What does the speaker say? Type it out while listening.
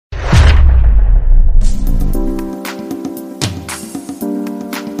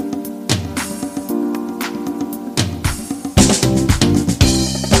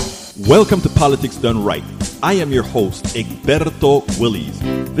Welcome to Politics Done Right. I am your host, Egberto Willies.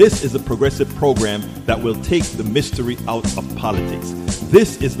 This is a progressive program that will take the mystery out of politics.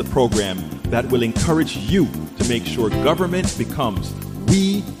 This is the program that will encourage you to make sure government becomes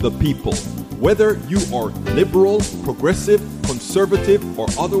we the people. Whether you are liberal, progressive, conservative, or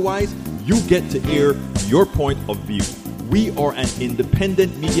otherwise, you get to air your point of view. We are an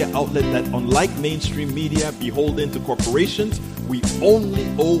independent media outlet that, unlike mainstream media beholden to corporations, we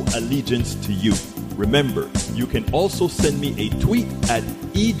only owe allegiance to you. Remember, you can also send me a tweet at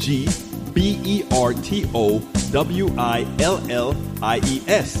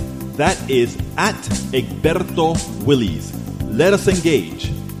EGBERTOWILLIES. That is at Egberto Willies. Let us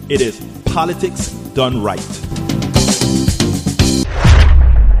engage. It is Politics Done Right.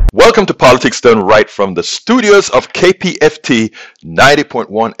 Welcome to Politics Done Right from the studios of KPFT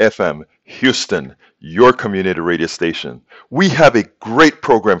 90.1 FM, Houston, your community radio station. We have a great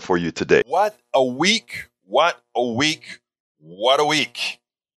program for you today. What a week. What a week. What a week.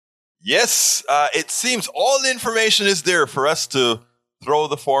 Yes, it seems all the information is there for us to throw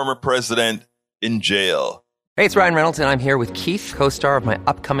the former president in jail. Hey, it's Ryan Reynolds, and I'm here with Keith, co-star of my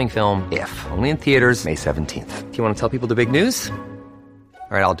upcoming film, If, only in theaters May 17th. Do you want to tell people the big news?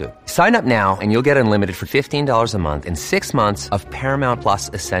 All right, I'll do it. Sign up now and you'll get unlimited for $15 a month and 6 months of Paramount Plus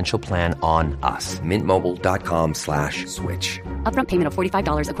Essential Plan on us. MintMobile.com/switch. Upfront payment of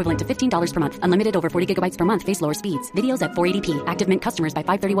 $45 equivalent to $15 per month. Unlimited over 40 gigabytes per month. Face lower speeds. Videos at 480p. Active Mint customers by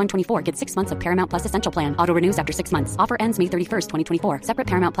 531.24 get 6 months of Paramount Plus Essential Plan. Auto renews after 6 months. Offer ends May 31st, 2024. Separate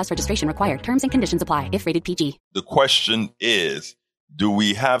Paramount Plus registration required. Terms and conditions apply if rated PG. The question is, do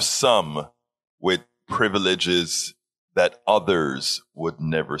we have some with privileges that others would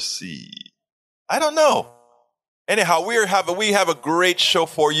never see? I don't know. Anyhow, we have a great show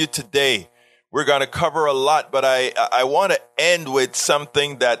for you today. We're going to cover a lot, but I want to end with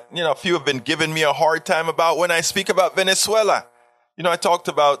something that, a few have been giving me a hard time about when I speak about Venezuela. I talked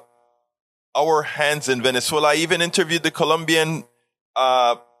about our hands in Venezuela. I even interviewed the Colombian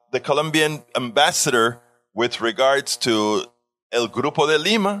ambassador with regards to El Grupo de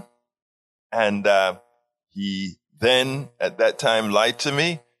Lima, and he then, at that time, lied to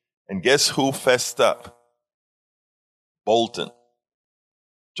me. And guess who fessed up? Bolton.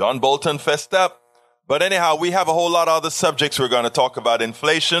 John Bolton fessed up. But anyhow, we have a whole lot of other subjects. We're going to talk about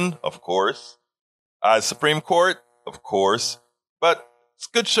inflation, of course. Supreme Court, of course. But it's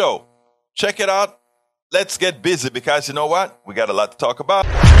a good show. Check it out. Let's get busy because you know what? We got a lot to talk about.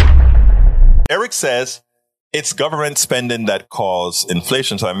 Eric says it's government spending that caused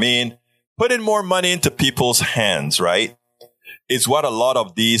inflation. So putting more money into people's hands, right, is what a lot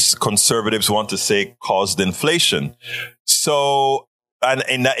of these conservatives want to say caused inflation. So, and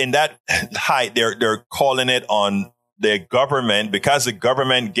in that height, they're calling it on the government because the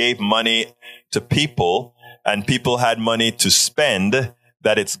government gave money to people and people had money to spend,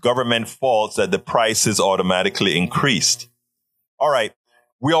 that it's government fault that the prices automatically increased. All right.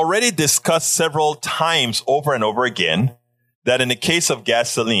 We already discussed several times over and over again that in the case of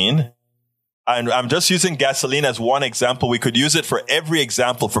gasoline, and I'm just using gasoline as one example. We could use it for every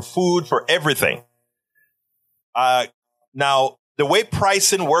example, for food, for everything. Now, the way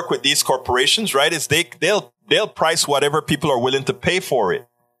pricing work with these corporations, right, is they'll price whatever people are willing to pay for it.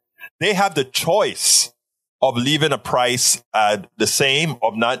 They have the choice of leaving a price the same,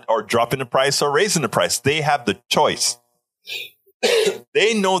 or dropping the price or raising the price. They have the choice.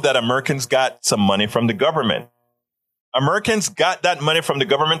 They know that Americans got some money from the government. Americans got that money from the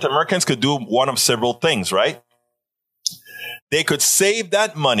government. Americans could do one of several things, right? They could save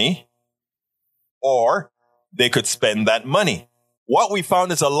that money or they could spend that money. What we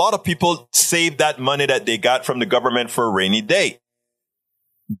found is a lot of people saved that money that they got from the government for a rainy day.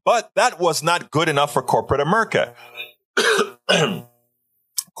 But that was not good enough for corporate America.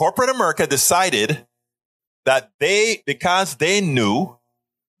 Corporate America decided that because they knew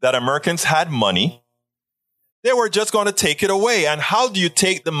that Americans had money, they were just going to take it away. And how do you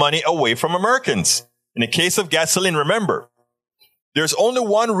take the money away from Americans? In the case of gasoline, remember, there's only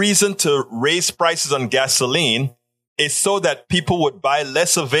one reason to raise prices on gasoline is so that people would buy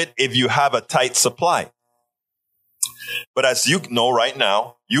less of it if you have a tight supply. But as you know right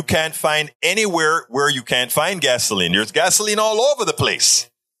now, you can't find anywhere where you can't find gasoline. There's gasoline all over the place.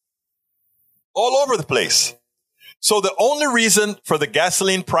 All over the place. So the only reason for the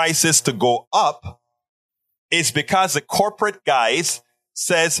gasoline prices to go up is because the corporate guys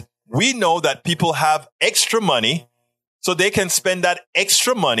says, we know that people have extra money, so they can spend that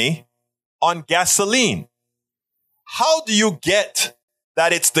extra money on gasoline. How do you get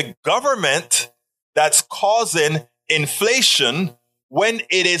that it's the government that's causing inflation when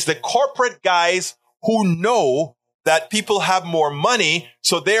it is the corporate guys who know that people have more money,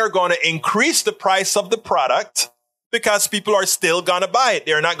 so they are going to increase the price of the product because people are still going to buy it.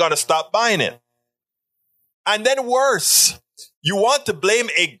 They're not going to stop buying it. And then worse, you want to blame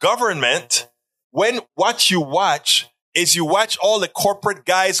a government when what you watch is you watch all the corporate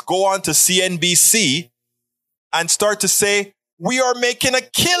guys go on to CNBC and start to say, we are making a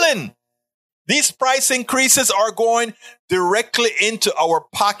killing. These price increases are going directly into our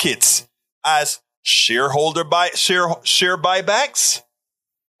pockets as share buybacks,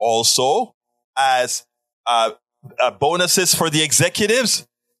 also as bonuses for the executives,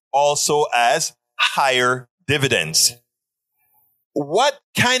 also as higher dividends. What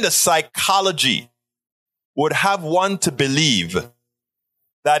kind of psychology would have one to believe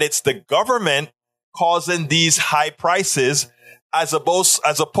that it's the government causing these high prices as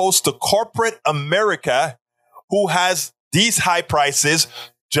opposed to corporate America, who has these high prices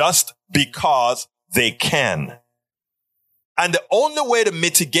just because they can? And the only way to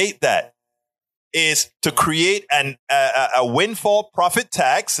mitigate that is to create a windfall profit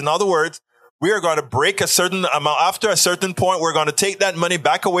tax. In other words, we are going to break a certain amount. After a certain point, we're going to take that money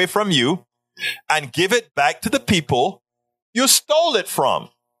back away from you and give it back to the people you stole it from.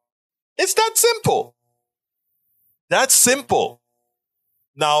 It's that simple. That's simple.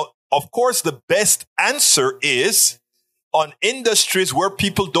 Now, of course, the best answer is on industries where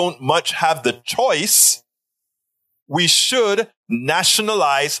people don't much have the choice, we should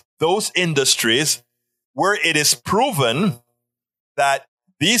nationalize those industries where it is proven that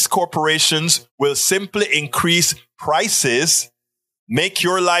these corporations will simply increase prices, make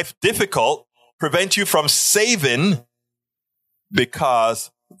your life difficult, prevent you from saving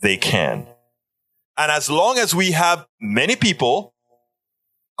because they can. And as long as we have many people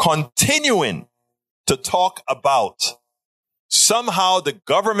continuing to talk about somehow the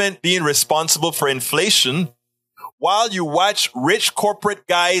government being responsible for inflation, while you watch rich corporate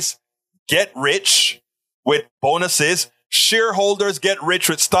guys get rich with bonuses, shareholders get rich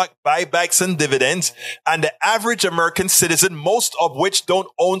with stock buybacks and dividends, and the average American citizen, most of which don't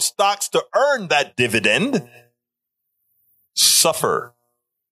own stocks to earn that dividend, suffer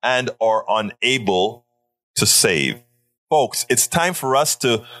and are unable to save. Folks, it's time for us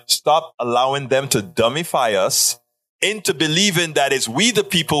to stop allowing them to dummify us into believing that it's we the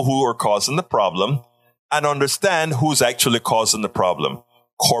people who are causing the problem, and understand who's actually causing the problem.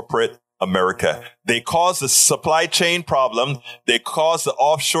 Corporate America. They cause the supply chain problem. They cause the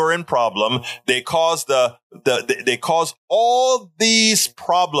offshoring problem. They cause they cause all these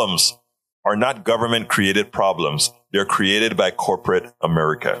problems are not government created problems. They're created by corporate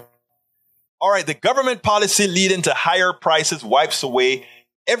America. All right. The government policy leading to higher prices wipes away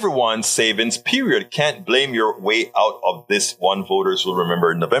everyone's savings, period. Can't blame your way out of this one. Voters will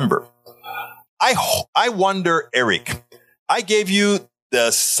remember in November. I wonder, Eric, I gave you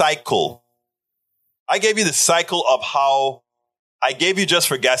the cycle. I gave you the cycle of how I gave you just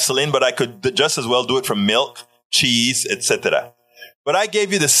for gasoline, but I could just as well do it for milk, cheese, etc. But I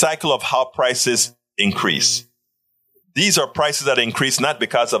gave you the cycle of how prices increase. These are prices that increase not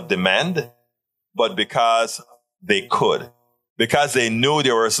because of demand, but because they could. Because they knew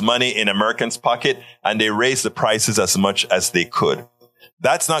there was money in Americans' pocket and they raised the prices as much as they could.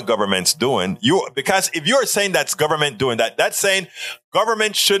 That's not government's doing. Because if you're saying that's government doing that, that's saying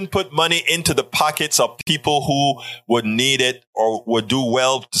government shouldn't put money into the pockets of people who would need it or would do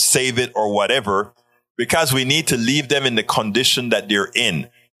well to save it or whatever, because we need to leave them in the condition that they're in.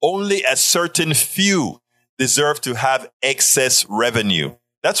 Only a certain few deserve to have excess revenue.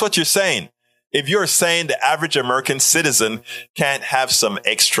 That's what you're saying. If you're saying the average American citizen can't have some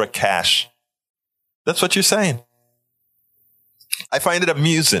extra cash, that's what you're saying. I find it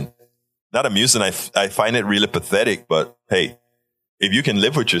amusing. Not amusing. I find it really pathetic, but hey, if you can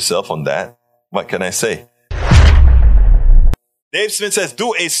live with yourself on that, what can I say? Dave Smith says,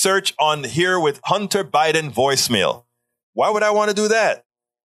 do a search on here with Hunter Biden voicemail. Why would I want to do that?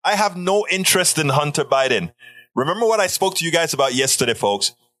 I have no interest in Hunter Biden. Remember what I spoke to you guys about yesterday,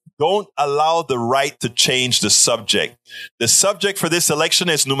 folks. Don't allow the right to change the subject. The subject for this election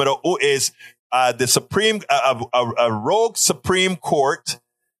is a rogue Supreme Court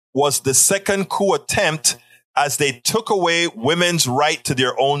was the second coup attempt as they took away women's right to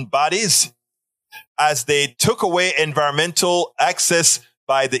their own bodies, as they took away environmental access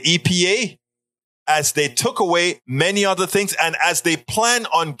by the EPA, as they took away many other things, and as they plan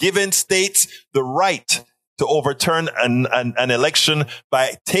on giving states the right to overturn an election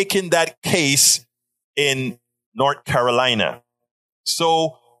by taking that case in North Carolina.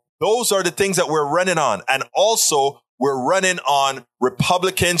 So those are the things that we're running on. And also, we're running on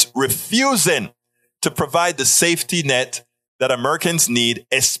Republicans refusing to provide the safety net that Americans need,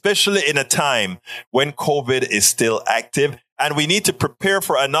 especially in a time when COVID is still active. And we need to prepare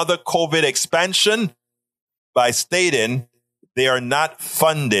for another COVID expansion by stating they are not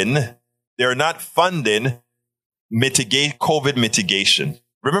funding COVID mitigation.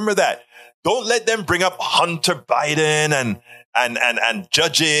 Remember that. Don't let them bring up Hunter Biden and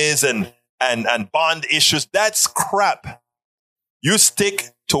judges and bond issues. That's crap. You stick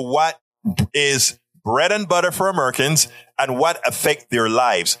to what is bread and butter for Americans and what affect their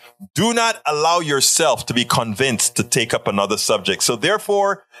lives. Do not allow yourself to be convinced to take up another subject. So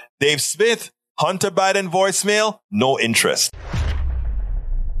therefore, Dave Smith, Hunter Biden voicemail, no interest.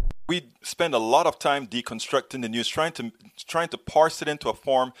 We spend a lot of time deconstructing the news, trying to parse it into a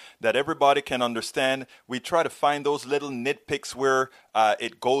form that everybody can understand. We try to find those little nitpicks where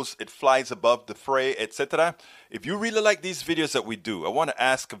it flies above the fray, etc. If you really like these videos that we do, I want to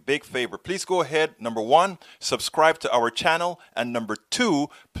ask a big favor. Please go ahead. Number 1, subscribe to our channel. And number 2,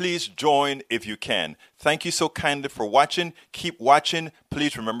 please join if you can. Thank you so kindly for watching. Keep watching.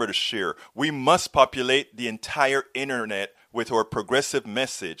 Please remember to share. We must populate the entire internet with our progressive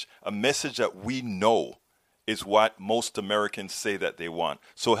message, a message that we know is what most Americans say that they want.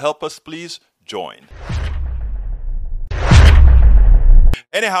 So help us, please join.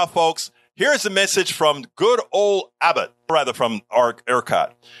 Anyhow, folks, here's a message from good old Abbott, rather from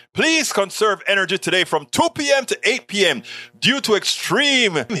ERCOT. Please conserve energy today from 2 p.m. to 8 p.m. due to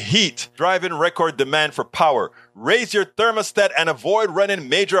extreme heat, driving record demand for power. Raise your thermostat and avoid running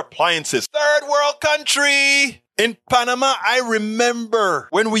major appliances. Third world country! In Panama, I remember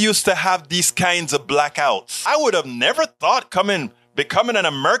when we used to have these kinds of blackouts. I would have never thought becoming an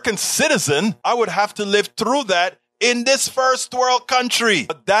American citizen, I would have to live through that in this first world country.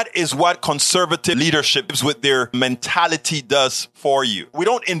 But that is what conservative leadership with their mentality does for you. We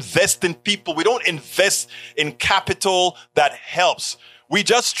don't invest in people. We don't invest in capital that helps. We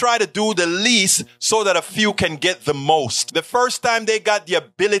just try to do the least so that a few can get the most. The first time they got the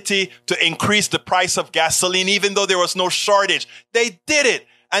ability to increase the price of gasoline, even though there was no shortage, they did it.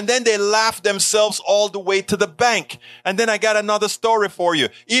 And then they laughed themselves all the way to the bank. And then I got another story for you.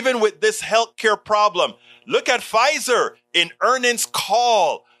 Even with this healthcare problem, look at Pfizer in earnings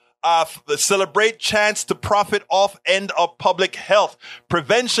call. Celebrate chance to profit off end of public health.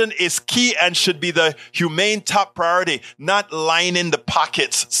 Prevention is key and should be the humane top priority, not lining the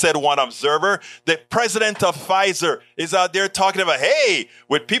pockets, said one observer. The president of Pfizer is out there talking about, hey,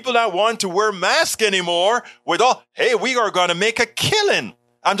 with people not wanting to wear masks anymore, we are going to make a killing.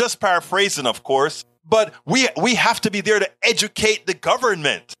 I'm just paraphrasing, of course. But we have to be there to educate the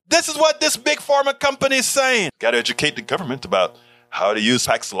government. This is what this big pharma company is saying. Got to educate the government about how to use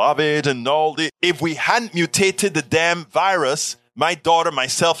Paxlovid and all the. If we hadn't mutated the damn virus, my daughter,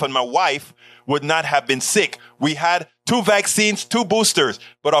 myself, and my wife would not have been sick. We had 2 vaccines, 2 boosters.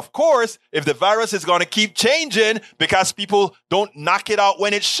 But of course, if the virus is going to keep changing because people don't knock it out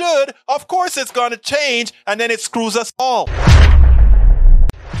when it should, of course it's going to change, and then it screws us all.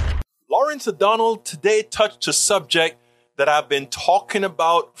 Lawrence O'Donnell today touched a subject that I've been talking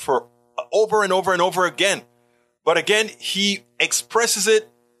about for over and over and over again. But again, he expresses it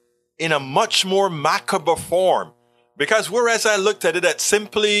in a much more macabre form. Because whereas I looked at it as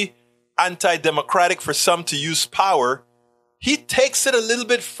simply anti-democratic for some to use power, he takes it a little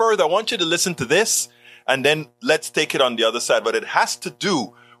bit further. I want you to listen to this, and then let's take it on the other side. But it has to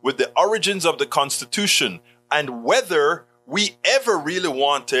do with the origins of the Constitution and whether we ever really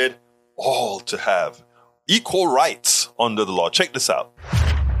wanted all to have equal rights under the law. Check this out.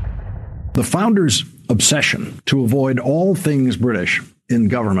 The founders' obsession to avoid all things British in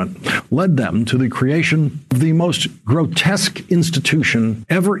government led them to the creation of the most grotesque institution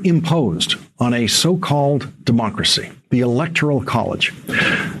ever imposed on a so-called democracy, the Electoral College.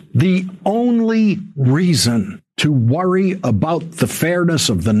 The only reason to worry about the fairness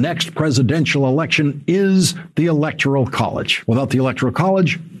of the next presidential election is the Electoral College. Without the Electoral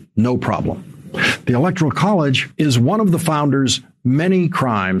College, no problem. The Electoral College is one of the founders' many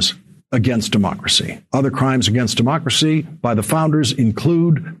crimes against democracy. Other crimes against democracy by the founders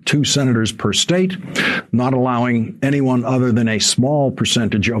include 2 senators per state, not allowing anyone other than a small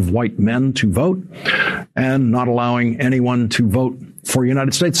percentage of white men to vote, and not allowing anyone to vote for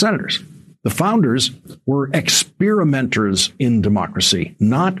United States senators. The founders were experimenters in democracy,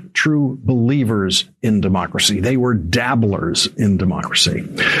 not true believers in democracy. They were dabblers in democracy.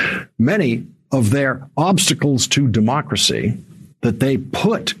 Many of their obstacles to democracy that they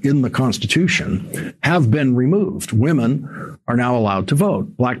put in the Constitution have been removed. Women are now allowed to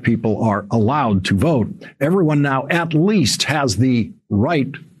vote. Black people are allowed to vote. Everyone now at least has the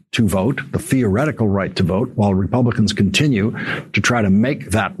right to vote, the theoretical right to vote, while Republicans continue to try to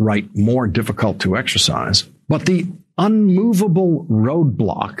make that right more difficult to exercise. But the unmovable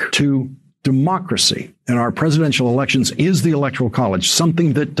roadblock to democracy in our presidential elections is the Electoral College,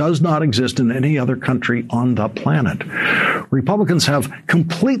 something that does not exist in any other country on the planet. Republicans have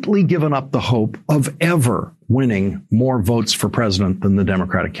completely given up the hope of ever winning more votes for president than the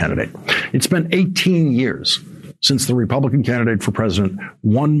Democratic candidate. It's been 18 years since the Republican candidate for president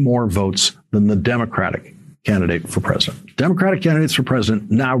won more votes than the Democratic candidate for president. Democratic candidates for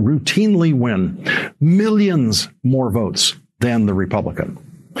president now routinely win millions more votes than the Republican.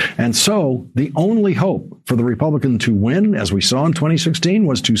 And so the only hope for the Republican to win, as we saw in 2016,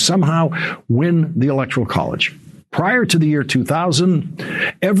 was to somehow win the Electoral College. Prior to the year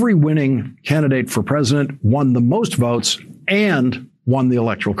 2000, every winning candidate for president won the most votes and won the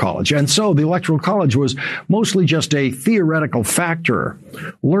Electoral College. And so the Electoral College was mostly just a theoretical factor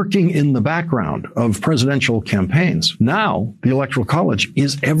lurking in the background of presidential campaigns. Now, the Electoral College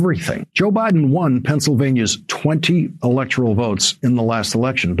is everything. Joe Biden won Pennsylvania's 20 electoral votes in the last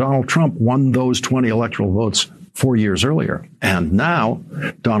election. Donald Trump won those 20 electoral votes 4 years earlier. And now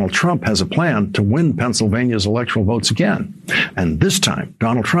Donald Trump has a plan to win Pennsylvania's electoral votes again. And this time,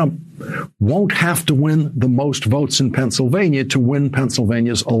 Donald Trump won't have to win the most votes in Pennsylvania to win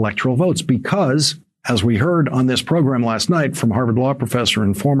Pennsylvania's electoral votes because, as we heard on this program last night from Harvard Law professor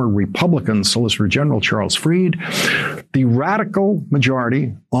and former Republican Solicitor General Charles Fried, the radical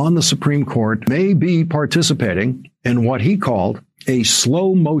majority on the Supreme Court may be participating in what he called a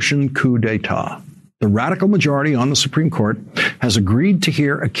slow-motion coup d'etat. The radical majority on the Supreme Court has agreed to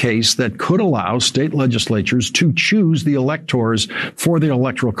hear a case that could allow state legislatures to choose the electors for the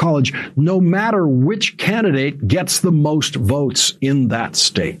Electoral College, no matter which candidate gets the most votes in that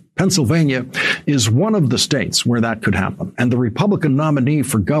state. Pennsylvania is one of the states where that could happen, and the Republican nominee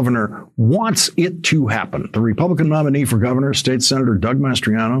for governor wants it to happen. The Republican nominee for governor, State Senator Doug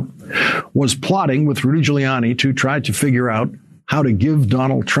Mastriano, was plotting with Rudy Giuliani to try to figure out how to give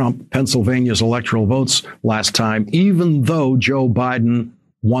Donald Trump Pennsylvania's electoral votes last time, even though Joe Biden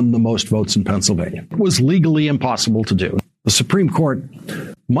won the most votes in Pennsylvania. It was legally impossible to do. The Supreme Court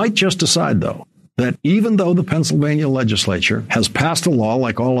might just decide, though, that even though the Pennsylvania legislature has passed a law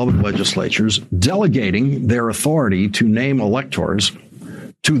like all other legislatures, delegating their authority to name electors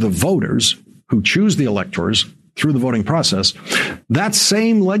to the voters who choose the electors through the voting process, that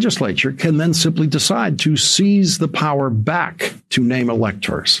same legislature can then simply decide to seize the power back to name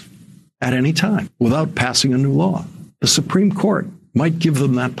electors at any time without passing a new law. The Supreme Court might give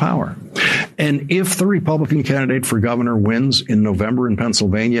them that power. And if the Republican candidate for governor wins in November in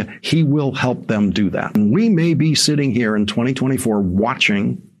Pennsylvania, he will help them do that. And we may be sitting here in 2024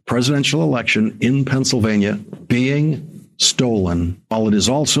 watching presidential election in Pennsylvania being stolen, while it is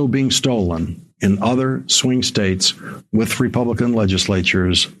also being stolen in other swing states with Republican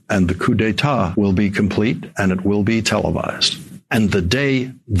legislatures, and the coup d'etat will be complete and it will be televised. And the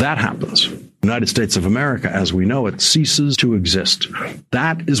day that happens, the United States of America, as we know it, ceases to exist.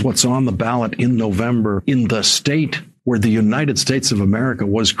 That is what's on the ballot in November in the state where the United States of America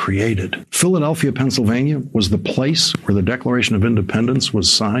was created. Philadelphia, Pennsylvania was the place where the Declaration of Independence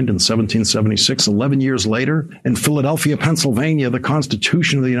was signed in 1776. 11 years later, in Philadelphia, Pennsylvania, the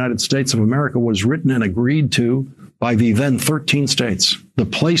Constitution of the United States of America was written and agreed to by the then 13 states. The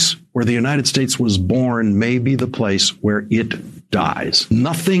place where the United States was born may be the place where it dies.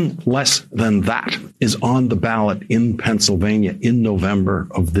 Nothing less than that is on the ballot in Pennsylvania in November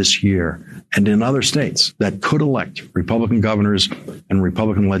of this year, and in other states that could elect Republican governors and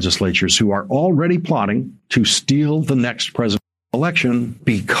Republican legislatures who are already plotting to steal the next presidential election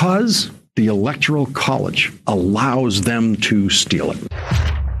because the Electoral College allows them to steal it.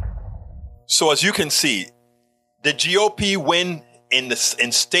 So as you can see, the GOP win in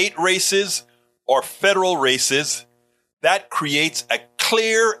state races or federal races, that creates a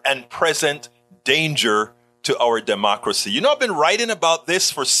clear and present danger to our democracy. You know, I've been writing about this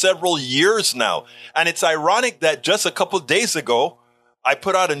for several years now, and it's ironic that just a couple days ago, I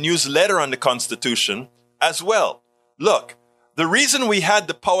put out a newsletter on the Constitution as well. Look, the reason we had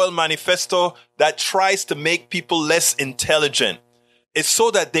the Powell Manifesto that tries to make people less intelligent is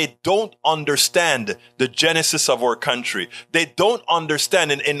so that they don't understand the genesis of our country. They don't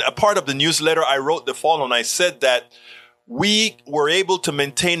understand. And in a part of the newsletter, I wrote the following. I said that we were able to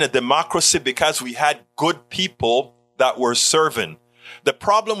maintain a democracy because we had good people that were serving. The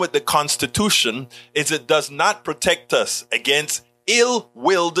problem with the Constitution is it does not protect us against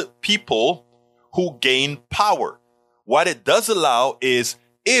ill-willed people who gain power. what it does allow is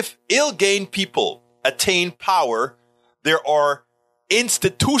if ill-gained people attain power, there are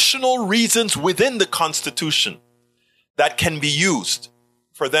institutional reasons within the Constitution that can be used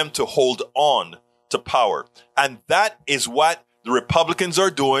for them to hold on to power. And that is what the Republicans are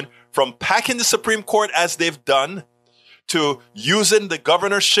doing, from packing the Supreme Court as they've done to using the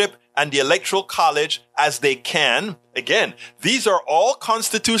governorship and the electoral college as they can. Again, these are all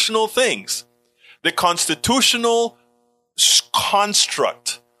constitutional things. The constitutional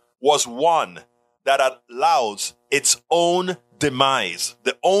construct was one that allows its own demise,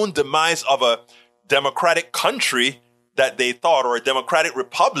 the own demise of a democratic country that they thought, or a democratic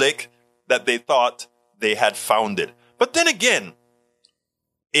republic that they thought they had founded. But then again,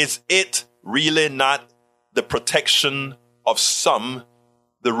 is it really not the protection of some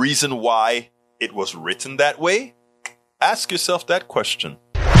the reason why it was written that way? Ask yourself that question.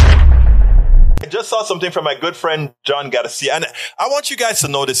 I just saw something from my good friend John Garcia, and I want you guys to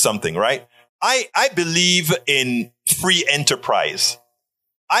notice something, right? I believe in free enterprise.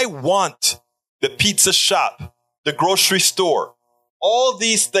 I want the pizza shop, the grocery store, all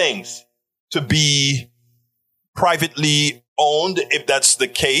these things to be privately owned, if that's the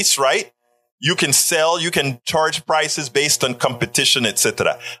case, right? You can sell, you can charge prices based on competition,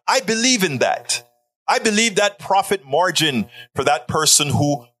 etc. I believe in that. I believe that profit margin for that person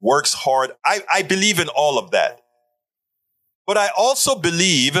who works hard. I believe in all of that. But I also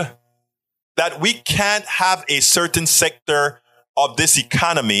believe that we can't have a certain sector of this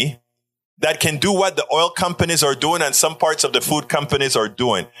economy that can do what the oil companies are doing and some parts of the food companies are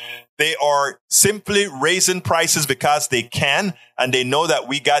doing. They are simply raising prices because they can, and they know that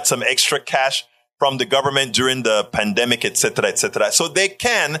we got some extra cash from the government during the pandemic, et cetera, et cetera. So they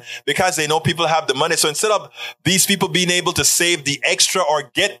can, because they know people have the money. So instead of these people being able to save the extra or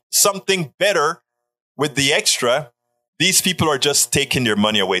get something better with the extra, these people are just taking their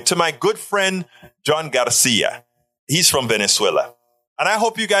money away. To my good friend, John Garcia, he's from Venezuela. And I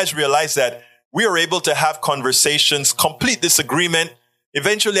hope you guys realize that we are able to have conversations, complete disagreement.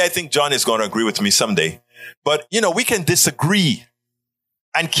 Eventually, I think John is going to agree with me someday. But, we can disagree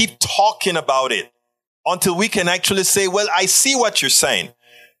and keep talking about it until we can actually say, well, I see what you're saying.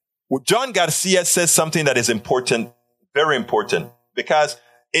 Well, John Garcia says something that is important, very important, because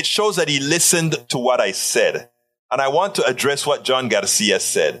it shows that he listened to what I said. And I want to address what John Garcia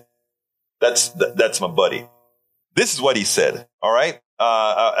said. That's my buddy. This is what he said. All right.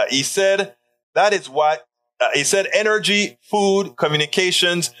 He said, that is what he said: energy, food,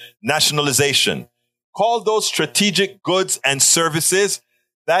 communications, nationalization. Call those strategic goods and services.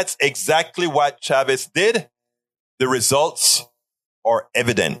 That's exactly what Chavez did. The results are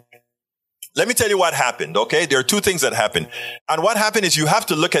evident. Let me tell you what happened. Okay. There are two things that happened. And what happened is you have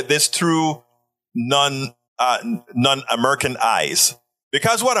to look at this through non-American eyes,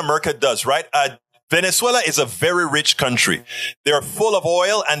 because what America does, right? Venezuela is a very rich country. They're full of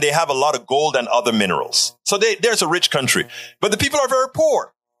oil and they have a lot of gold and other minerals. So there's a rich country, but the people are very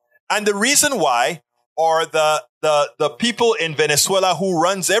poor. And the reason why are the people in Venezuela who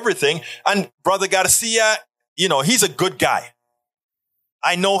runs everything. And Brother Garcia, he's a good guy.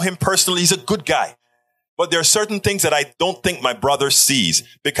 I know him personally. He's a good guy. But there are certain things that I don't think my brother sees,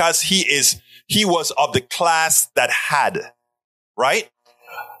 because he was of the class that had, right?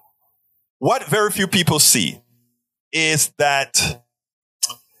 What very few people see is that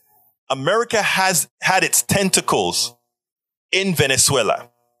America has had its tentacles in Venezuela,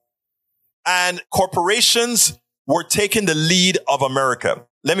 and corporations were taking the lead of America.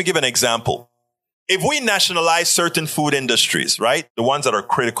 Let me give an example. If we nationalize certain food industries, right? The ones that are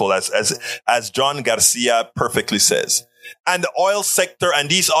critical, as John Garcia perfectly says, and the oil sector and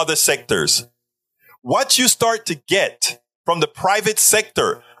these other sectors, what you start to get from the private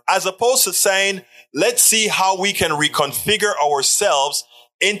sector, as opposed to saying, let's see how we can reconfigure ourselves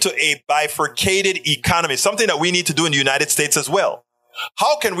into a bifurcated economy, something that we need to do in the United States as well.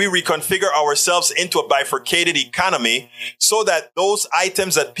 How can we reconfigure ourselves into a bifurcated economy so that those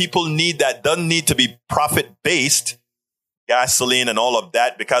items that people need that doesn't need to be profit-based, gasoline and all of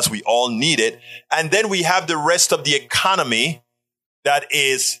that, because we all need it, and then we have the rest of the economy that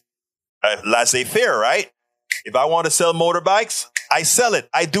is laissez-faire, right? If I want to sell motorbikes, I sell it.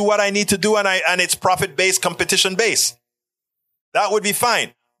 I do what I need to do, and it's profit-based, competition-based. That would be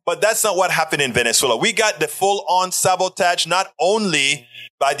fine. But that's not what happened in Venezuela. We got the full-on sabotage, not only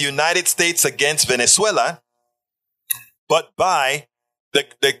by the United States against Venezuela, but by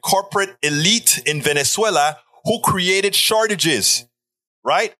the corporate elite in Venezuela who created shortages,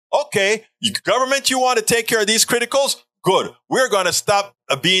 right? Okay, government, you want to take care of these criticals? good. We're going to stop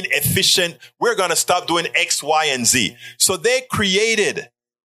being efficient. We're going to stop doing X, Y, and Z. So they created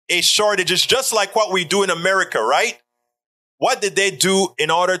a shortage. It's just like what we do in America, right? What did they do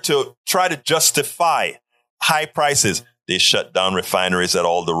in order to try to justify high prices? They shut down refineries at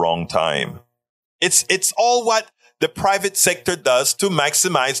all the wrong time. It's all what the private sector does to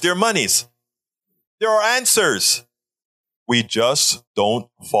maximize their monies. There are answers. We just don't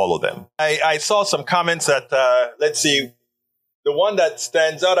follow them. I saw some comments that, let's see, the one that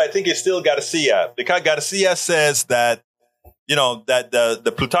stands out, I think, is still Garcia. Because Garcia says that, that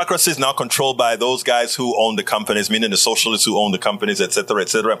the plutocracy is now controlled by those guys who own the companies, meaning the socialists who own the companies, et cetera, et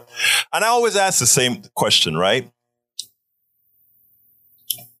cetera. And I always ask the same question, right?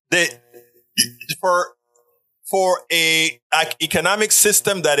 For a economic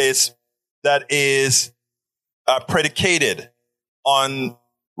system that is predicated on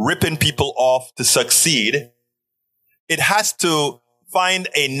ripping people off to succeed, it has to find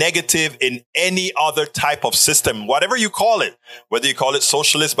a negative in any other type of system, whatever you call it, whether you call it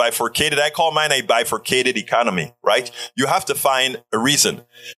socialist, bifurcated. I call mine a bifurcated economy, right? You have to find a reason.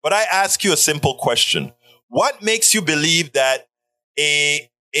 But I ask you a simple question. What makes you believe that a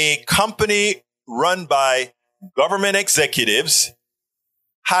company run by government executives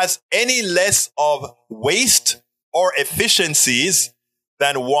has any less of waste or efficiencies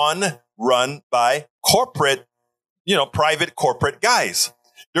than one run by private corporate guys?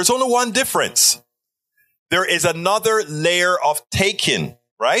 There's only one difference. There is another layer of taking,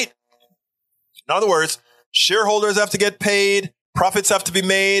 right? In other words, shareholders have to get paid, profits have to be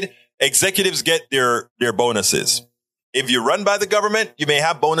made, executives get their bonuses. If you run by the government, you may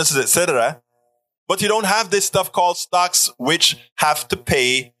have bonuses, etc., but you don't have this stuff called stocks, which have to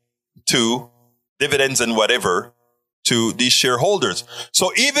pay to dividends and whatever to these shareholders.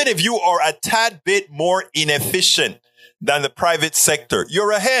 So even if you are a tad bit more inefficient than the private sector,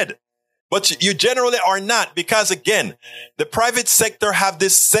 you're ahead. But you generally are not, because again, the private sector have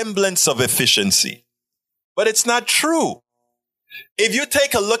this semblance of efficiency. But it's not true. If you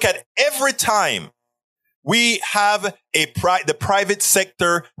take a look at every time we have the private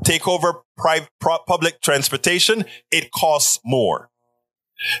sector take over public transportation, it costs more.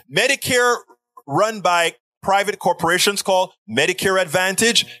 Medicare run by private corporations called Medicare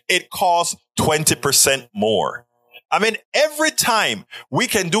Advantage, it costs 20% more. I mean, every time we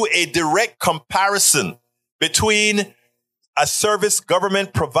can do a direct comparison between a service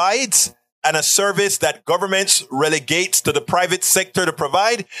government provides and a service that governments relegates to the private sector to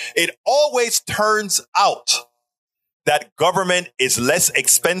provide, it always turns out that government is less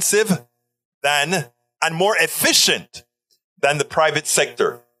expensive and more efficient than the private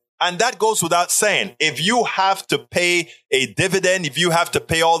sector. And that goes without saying. If you have to pay a dividend, if you have to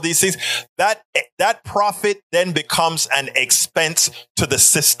pay all these things, that profit then becomes an expense to the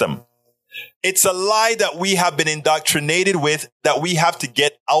system. It's a lie that we have been indoctrinated with, that we have to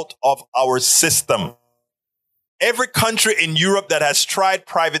get out of our system. Every country in Europe that has tried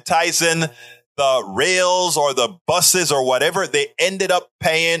privatizing the rails or the buses or whatever, they ended up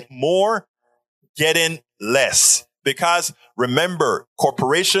paying more, getting less. Because remember,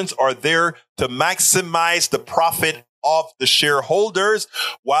 corporations are there to maximize the profit of the shareholders,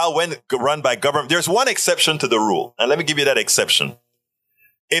 while when run by government, there's one exception to the rule. And let me give you that exception.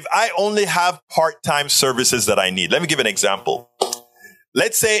 If I only have part-time services that I need, let me give an example.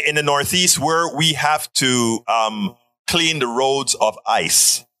 Let's say in the Northeast where we have to clean the roads of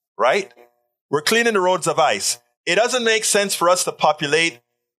ice, right? We're cleaning the roads of ice. It doesn't make sense for us to populate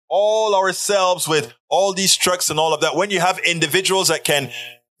all ourselves with all these trucks and all of that. When you have individuals that can,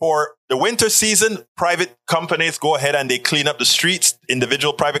 for the winter season, private companies go ahead and they clean up the streets.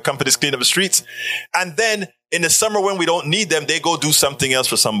 Individual private companies clean up the streets. And then in the summer when we don't need them, they go do something else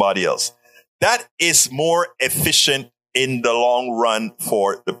for somebody else. That is more efficient in the long run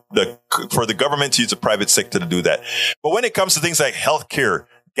for the government to use the private sector to do that. But when it comes to things like healthcare,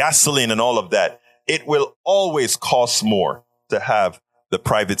 gasoline and all of that, it will always cost more to have the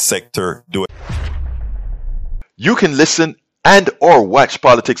private sector do it. You can listen and or watch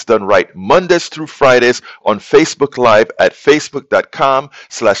Politics Done Right Mondays through Fridays on Facebook Live at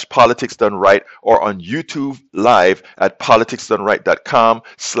facebook.com/politicsdoneright or on YouTube Live at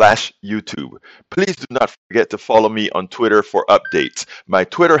politicsdoneright.com/YouTube. Please do not forget to follow me on Twitter for updates. My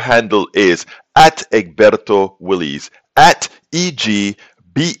Twitter handle is @EgbertoWillies, @EgbertoWillies.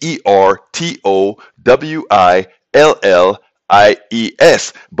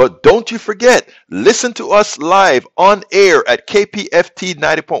 But don't you forget, listen to us live on air at KPFT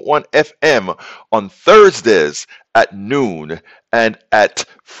 90.1 FM on Thursdays at noon and at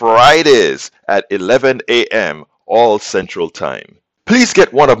Fridays at 11 a.m. all Central Time. Please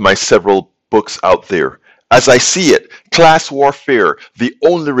get one of my several books out there. As I See It, Class Warfare, the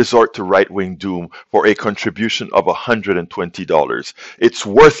only resort to right-wing doom, for a contribution of $120. It's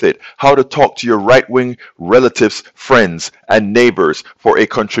worth it. How to talk to your right-wing relatives, friends, and neighbors for a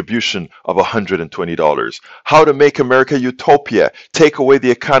contribution of $120. How to Make America Utopia, take away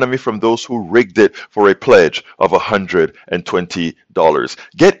the economy from those who rigged it, for a pledge of $120.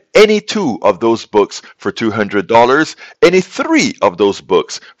 Get any 2 of those books for $200, any 3 of those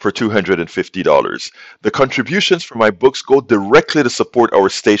books for $250. The contributions from my books go directly to support our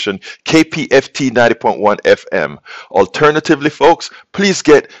station, KPFT 90.1 FM. Alternatively, folks, please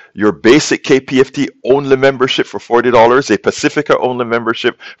get your basic KPFT only membership for $40, a Pacifica only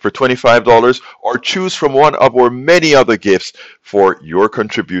membership for $25, or choose from one of our many other gifts for your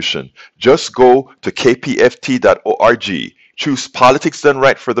contribution. Just go to kpft.org. Choose Politics Done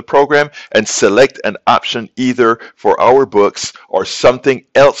Right for the program and select an option either for our books or something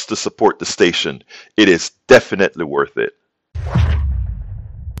else to support the station. It is definitely worth it.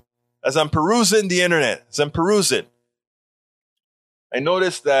 As I'm perusing the internet, I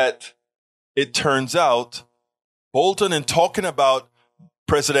noticed that it turns out Bolton, in talking about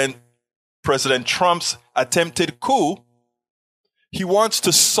President Trump's attempted coup, he wants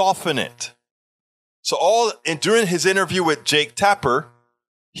to soften it. So during his interview with Jake Tapper,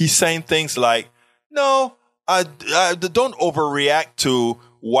 he's saying things like, no, don't overreact to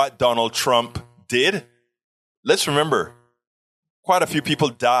what Donald Trump did. Let's remember, quite a few people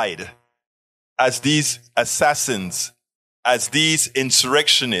died as these assassins, as these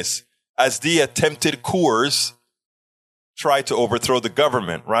insurrectionists, as the attempted coups tried to overthrow the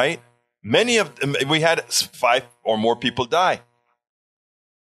government, right? Many of them, we had 5 or more people die.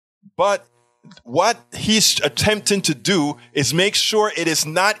 But what he's attempting to do is make sure it is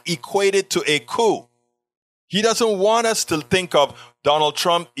not equated to a coup. He doesn't want us to think of Donald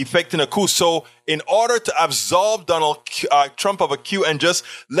Trump effecting a coup. So in order to absolve Donald Trump of a coup and just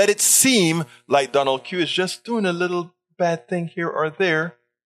let it seem like Donald Q is just doing a little bad thing here or there,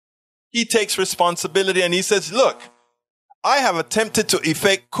 he takes responsibility and he says, look, I have attempted to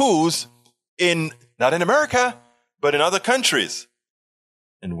effect coups not in America, but in other countries.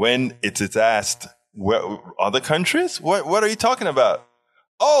 And when it's asked, other countries? What are you talking about?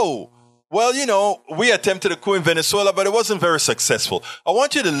 Oh, well, we attempted a coup in Venezuela, but it wasn't very successful. I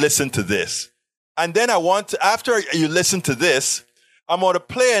want you to listen to this. And then after you listen to this, I'm going to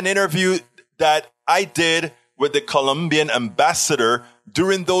play an interview that I did with the Colombian ambassador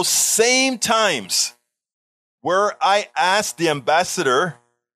during those same times, where I asked the ambassador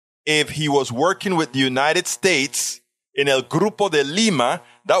if he was working with the United States in El Grupo de Lima.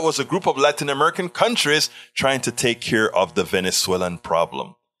 That was a group of Latin American countries trying to take care of the Venezuelan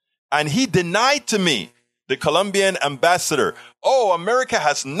problem. And he denied to me, the Colombian ambassador, America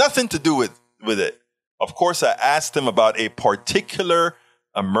has nothing to do with it. Of course, I asked him about a particular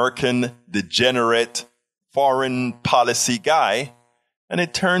American degenerate foreign policy guy. And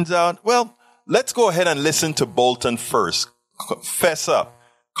it turns out, let's go ahead and listen to Bolton first.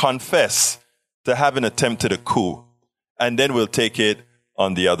 Confess to having attempted a coup. And then we'll take it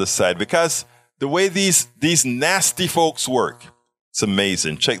on the other side, because the way these nasty folks work, it's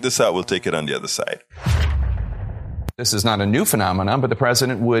amazing. Check this out. We'll take it on the other side. This is not a new phenomenon, but the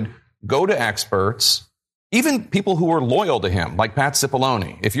president would go to experts, even people who were loyal to him, like Pat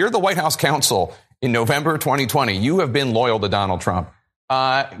Cipollone. If you're the White House counsel in November 2020, you have been loyal to Donald Trump.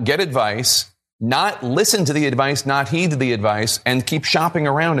 Get advice, not listen to the advice, not heed the advice, and keep shopping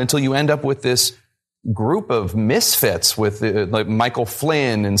around until you end up with this group of misfits with like Michael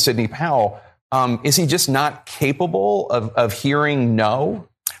Flynn and Sidney Powell. Is he just not capable of hearing no?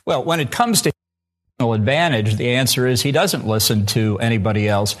 Well, when it comes to advantage, the answer is he doesn't listen to anybody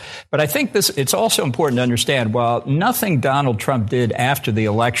else. But I think it's also important to understand, while nothing Donald Trump did after the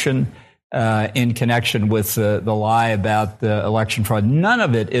election in connection with the lie about the election fraud, none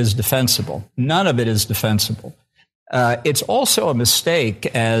of it is defensible. None of it is defensible. It's also a mistake,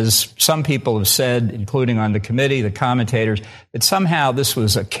 as some people have said, including on the committee, the commentators, that somehow this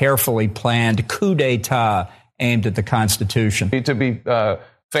was a carefully planned coup d'etat aimed at the Constitution. To be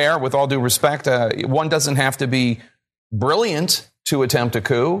fair, with all due respect, one doesn't have to be brilliant to attempt a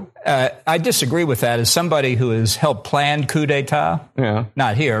coup. I disagree with that. As somebody who has helped plan coup d'etat,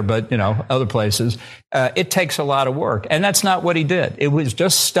 not here, but other places, it takes a lot of work. And that's not what he did. It was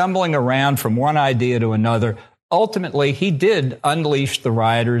just stumbling around from one idea to another. Ultimately, he did unleash the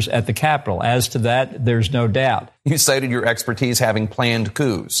rioters at the Capitol. As to that, there's no doubt. You cited your expertise having planned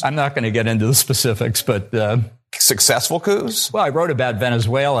coups. I'm not going to get into the specifics, but successful coups? Well, I wrote about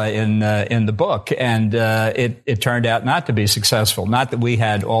Venezuela in the book, and it turned out not to be successful. Not that we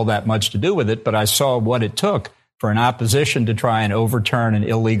had all that much to do with it, but I saw what it took for an opposition to try and overturn an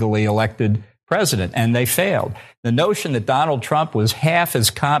illegally elected president, and they failed. The notion that Donald Trump was half as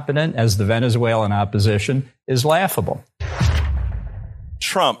competent as the Venezuelan opposition is laughable.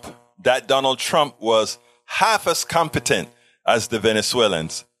 Donald Trump was half as competent as the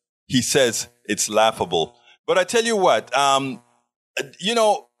Venezuelans. He says it's laughable. But I tell you what, I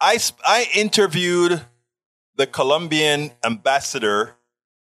interviewed the Colombian ambassador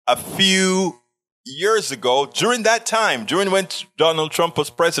a few years ago, during when Donald Trump was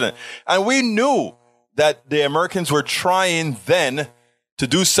president. And we knew that the Americans were trying then to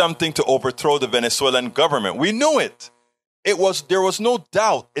do something to overthrow the Venezuelan government. We knew it. There was no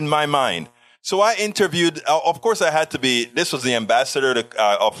doubt in my mind. So I interviewed, of course this was the ambassador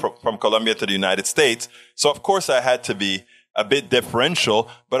from Colombia to the United States. So of course I had to be a bit differential,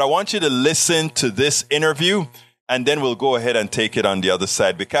 but I want you to listen to this interview and then we'll go ahead and take it on the other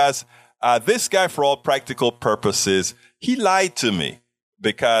side, because this guy, for all practical purposes, he lied to me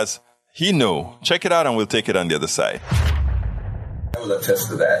because he knew. Check it out and we'll take it on the other side. I will attest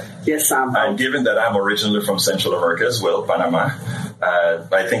to that. Yes, Sam. And given that I'm originally from Central America as well, Panama,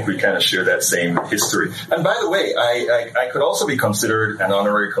 I think we kind of share that same history. And by the way, I could also be considered an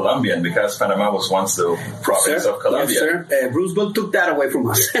honorary Colombian because Panama was once the province of Colombia. Yes, sir. Roosevelt took that away from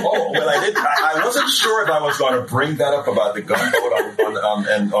us. Oh, well, I did. I wasn't sure if I was going to bring that up about the gunboat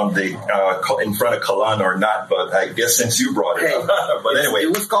in front of Colón or not, but I guess since you brought it up. But anyway. It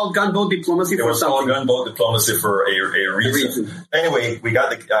was called gunboat diplomacy for something. It was called gunboat diplomacy for a reason. Anyway, we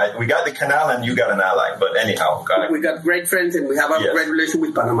got the canal and you got an ally. But anyhow. We got great friends and we have a great relation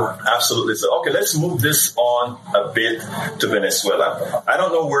with Panama. Absolutely. So, okay, let's move this on a bit to Venezuela. I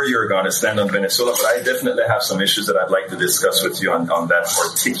don't know where you're going to stand on Venezuela, but I definitely have some issues that I'd like to discuss with you on that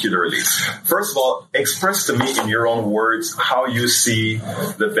particularly. First of all, express to me in your own words how you see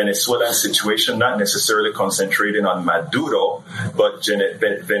the Venezuelan situation, not necessarily concentrating on Maduro, but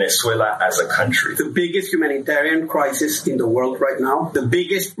Venezuela as a country. The biggest humanitarian crisis in the world right now, the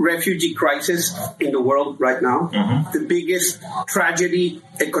biggest refugee crisis in the world right now, the biggest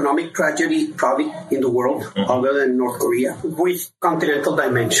economic tragedy probably in the world, other than North Korea, with continental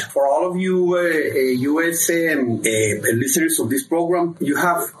dimension. For all of you U.S. listeners of this program, you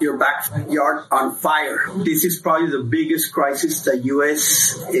have your backyard on fire. This is probably the biggest crisis the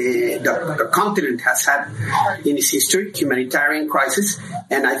U.S., the continent has had in its history, humanitarian crisis.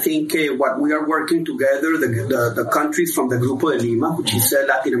 And I think what we are working together, the countries from the Grupo de Lima, which is a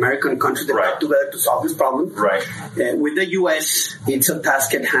Latin American country that got together to solve this problem. Right. With the U.S., it's a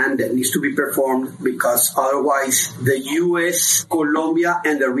task at hand that needs to be performed, because otherwise the U.S., Colombia,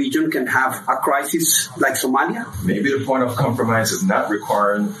 and the region can have a crisis like Somalia. Maybe the point of compromise is not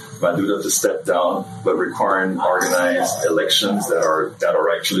requiring Maduro to step down, but requiring organized elections that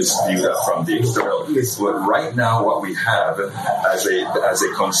are actually spewed up from the external. But right now, what we have as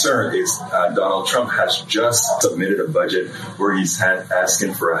a concern is Donald Trump has just submitted a budget where he's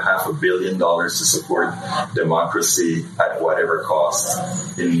asking for $500 million to support democracy at whatever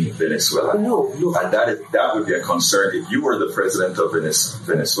cost in Venezuela. No. And that would be a concern if you were the president of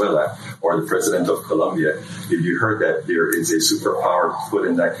Venezuela or the president of Colombia. If you heard that there is a superpower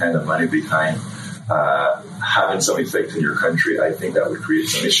putting that kind of money behind having some effect in your country, I think that would create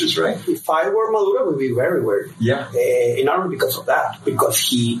some issues, right? If I were Maduro, it would be very weird. Yeah. Not only because of that, because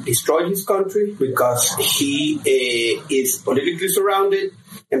he destroyed his country, because he is politically surrounded,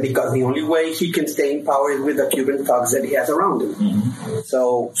 and because the only way he can stay in power is with the Cuban thugs that he has around him.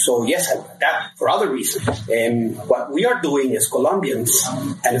 So yes, that for other reasons. What we are doing as Colombians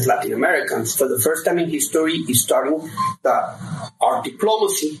and as Latin Americans, for the first time in history, is starting our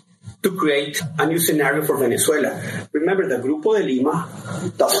diplomacy to create a new scenario for Venezuela. Remember, the Grupo de Lima,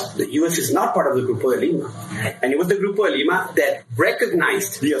 the U.S. is not part of the Grupo de Lima. And it was the Grupo de Lima that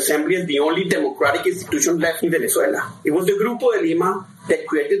recognized the Assembly as the only democratic institution left in Venezuela. It was the Grupo de Lima that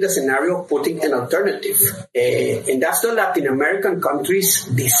created the scenario of putting an alternative. And that's the Latin American countries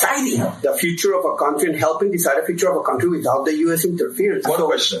deciding the future of a country and helping decide the future of a country without the U.S. interference. One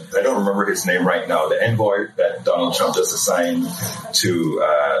question, I don't remember his name right now, the envoy that Donald Trump just assigned to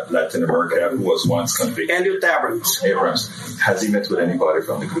Latin America, who was once convicted. Elliot Abrams. Has he met with anybody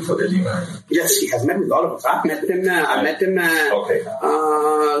from the Grupo de Lima? Yes, he has met with all of us. I met him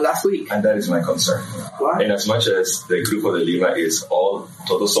last week. And that is my concern. Why? In as much as the Grupo de Lima is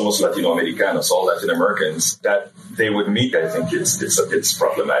todos somos Latinoamericanos, all Latin Americans, that they would meet, I think it's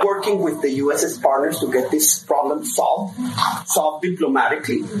problematic. Working with the U.S. as partners to get this problem solved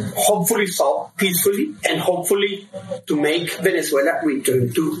diplomatically, hopefully solved peacefully, and hopefully to make Venezuela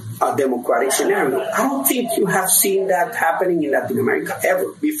return to a democratic scenario. I don't think you have seen that happening in Latin America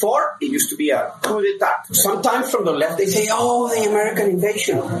ever. Before, it used to be a coup d'etat. Sometimes from the left, they say, oh, the American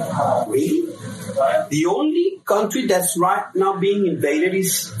invasion. Really? The only country that's right now being invaded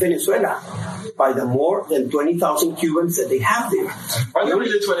is Venezuela by the more than 20,000 Cubans that they have there. Are there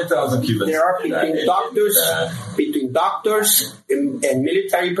really 20,000 Cubans? There are between doctors and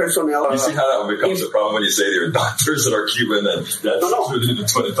military personnel. You see how that becomes a problem when you say there are doctors that are Cuban and that's within the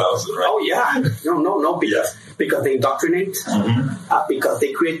 20,000, right? Oh, yeah. No, because they indoctrinate, because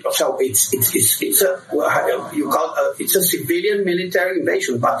they create. So it's a civilian military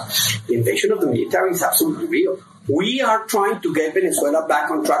invasion, but the invasion of the military is absolutely real. We are trying to get Venezuela back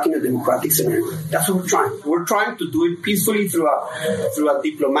on track in a democratic scenario. That's what we're trying. We're trying to do it peacefully through a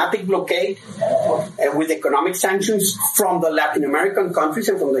diplomatic blockade and with economic sanctions from the Latin American countries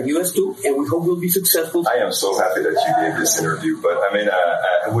and from the U.S. too, and we hope we'll be successful. I am so happy that you gave this interview, but I mean,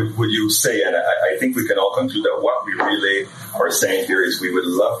 would you say, and I think we can all conclude that what we really are saying here is we would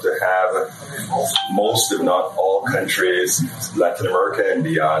love to have most, if not all countries, Latin America and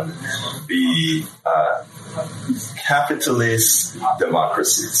beyond, be capitalist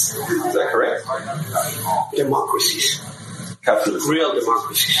democracies. Is that correct? Democracies. Capitalist. Real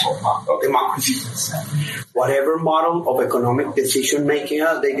democracies. Okay. Democracies. Whatever model of economic decision making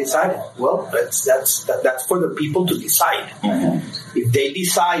they decide, well, that's for the people to decide. Mm-hmm. If they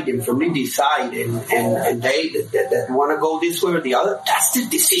decide and firmly decide and they want to go this way or the other, that's the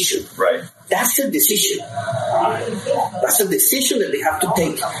decision. Right. That's a decision. That's a decision that they have to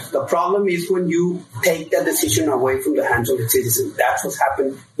take. The problem is when you take that decision away from the hands of the citizens. That's what's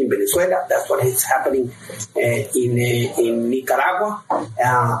happened in Venezuela. That's what is happening in Nicaragua.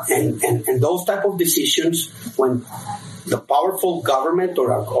 And those type of decisions, when the powerful government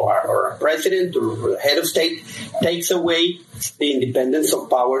or a president or a head of state takes away the independence of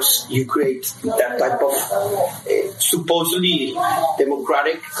powers, you create that type of supposedly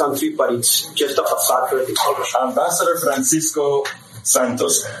democratic country, but it's just a facade for a dictatorship. Ambassador Francisco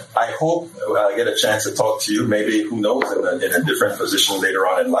Santos, I hope I'll get a chance to talk to you, maybe, who knows, in a different position later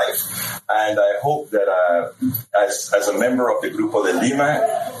on in life. And I hope that as a member of the Grupo de Lima,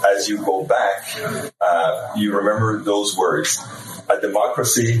 as you go back, you remember those words: a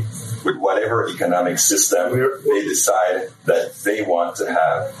democracy with whatever economic system they decide that they want to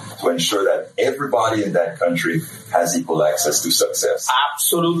have, to ensure that everybody in that country has equal access to success.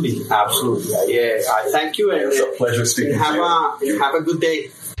 Absolutely. Yeah, I thank you. And it's a pleasure speaking to you. Have a good day.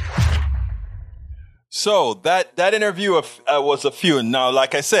 So that interview was a few. Now,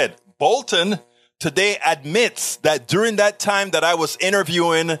 like I said, Bolton today admits that during that time that I was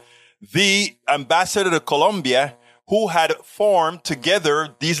interviewing the ambassador to Colombia, who had formed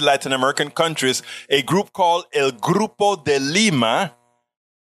together these Latin American countries, a group called El Grupo de Lima,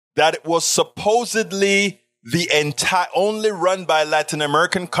 that was supposedly the entire, only run by Latin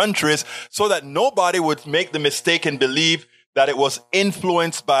American countries, so that nobody would make the mistake and believe that it was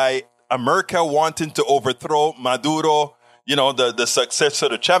influenced by America wanting to overthrow Maduro, the successor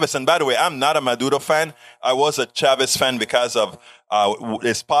to Chavez. And by the way, I'm not a Maduro fan. I was a Chavez fan because of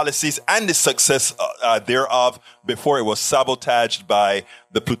his policies and the success thereof before it was sabotaged by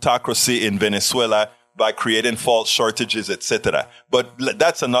the plutocracy in Venezuela by creating false shortages, etc. But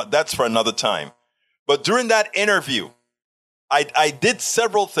that's for another time. But during that interview, I did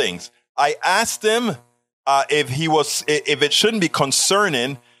several things. I asked him if it shouldn't be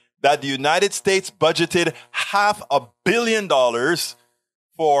concerning that the United States budgeted $500 million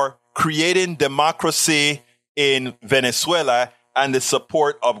for creating democracy in Venezuela and the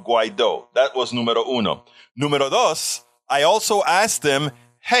support of Guaido. That was numero uno. Numero dos, I also asked him,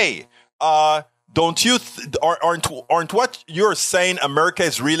 hey, don't you aren't what you're saying America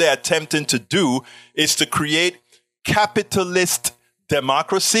is really attempting to do is to create capitalist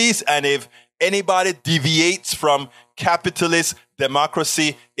democracies, and if anybody deviates from capitalist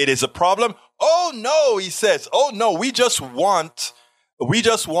democracy, it is a problem? Oh no, he says. Oh no, we just want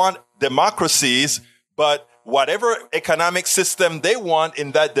democracies, but whatever economic system they want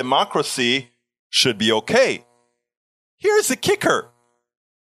in that democracy should be okay. Here's the kicker.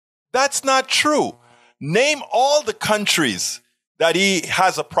 That's not true. Name all the countries that he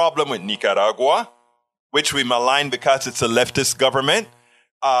has a problem with. Nicaragua, which we malign because it's a leftist government.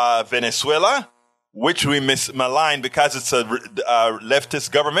 Venezuela, which we malign because it's a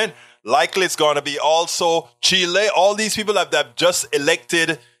leftist government. Likely it's going to be also Chile. All these people have just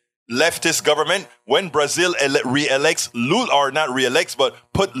elected leftist government, when Brazil re-elects Lula, or not re-elects, but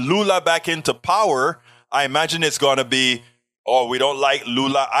put Lula back into power, I imagine it's going to be, oh, we don't like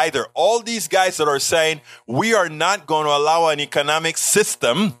Lula either. All these guys that are saying, we are not going to allow an economic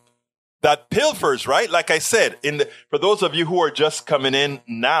system that pilfers, right? Like I said, for those of you who are just coming in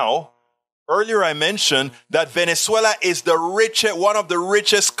now, earlier I mentioned that Venezuela is one of the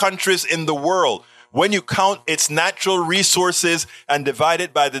richest countries in the world. When you count its natural resources and divide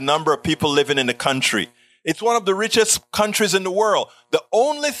it by the number of people living in the country. It's one of the richest countries in the world. The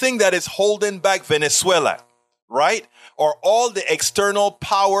only thing that is holding back Venezuela, right, are all the external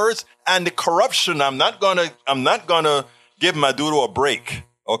powers and the corruption. I'm not gonna give Maduro a break,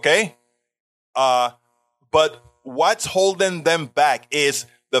 okay? But what's holding them back is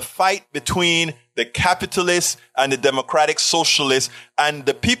the fight between the capitalists and the democratic socialists, and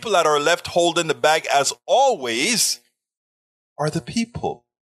the people that are left holding the bag, as always, are the people.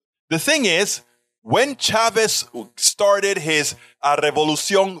 The thing is, when Chavez started his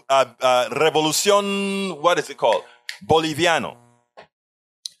revolución, what is it called? Boliviano.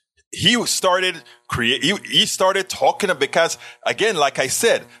 He started talking, because again, like I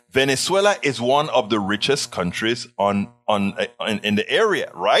said, Venezuela is one of the richest countries in the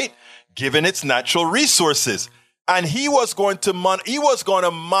area, right? Given its natural resources, and he was going to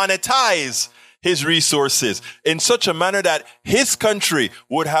monetize his resources in such a manner that his country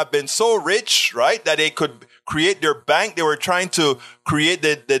would have been so rich, right, that they could create their bank. They were trying to create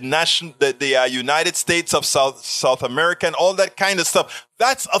the United States of South America and all that kind of stuff.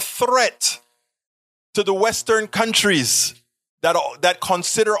 That's a threat to the Western countries that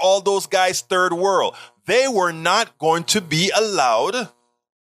consider all those guys third world. They were not going to be allowed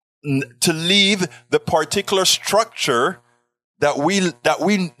to leave the particular structure that we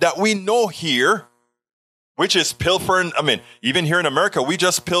know here, which is pilfering. I mean, even here in America, we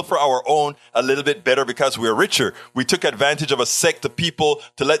just pilfer our own a little bit better because we're richer. We took advantage of a sect of people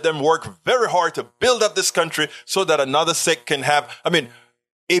to let them work very hard to build up this country so that another sect can have. I mean,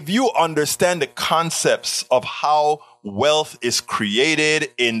 if you understand the concepts of how wealth is created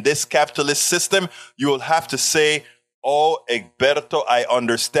in this capitalist system, you will have to say, oh, Egberto, I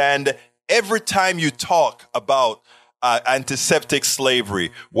understand every time you talk about antiseptic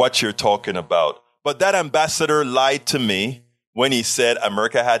slavery, what you're talking about. But that ambassador lied to me when he said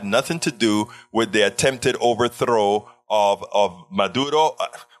America had nothing to do with the attempted overthrow of Maduro.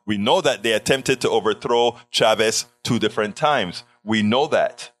 We know that they attempted to overthrow Chavez 2 different times. We know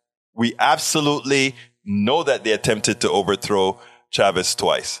that. We absolutely know that they attempted to overthrow Chavez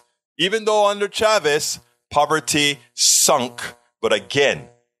twice. Even though under Chavez, poverty sunk. But again,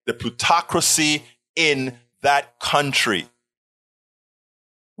 the plutocracy in that country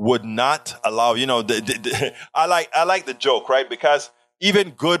would not allow, I like the joke, right? Because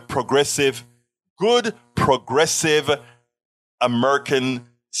even good progressive Americans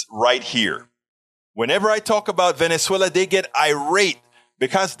right here, whenever I talk about Venezuela, they get irate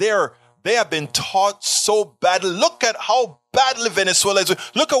because they have been taught so badly. Look at how badly Venezuela is.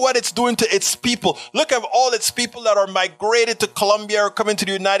 Look at what it's doing to its people. Look at all its people that are migrated to Colombia or coming to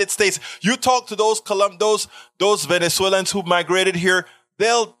the United States. You talk to those Venezuelans who migrated here,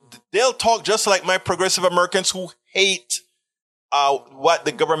 they'll talk just like my progressive Americans who hate what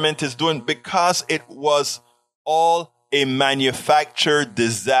the government is doing because it was all a manufactured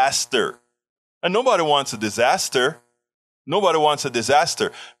disaster. And nobody wants a disaster. Nobody wants a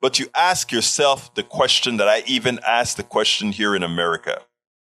disaster. But you ask yourself the question that I even asked the question here in America.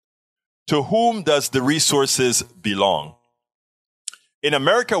 To whom does the resources belong? In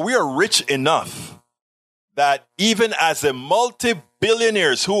America, we are rich enough that even as a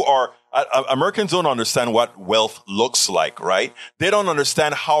multi-billionaires who are, Americans don't understand what wealth looks like, right? They don't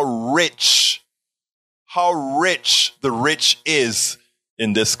understand how rich the rich is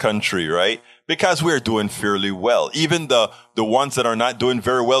in this country, right? Because we're doing fairly well. Even the ones that are not doing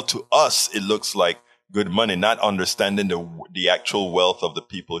very well, to us, it looks like good money, not understanding the actual wealth of the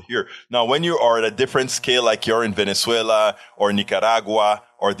people here. Now, when you are at a different scale, like you're in Venezuela or Nicaragua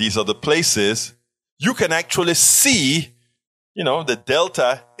or these other places, you can actually see, the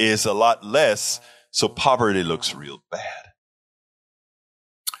delta is a lot less. So poverty looks real bad.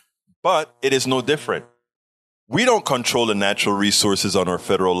 But it is no different. We don't control the natural resources on our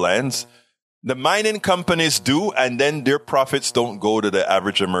federal lands. The mining companies do, and then their profits don't go to the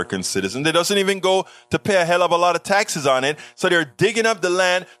average American citizen. They doesn't even go to pay a hell of a lot of taxes on it. So they're digging up the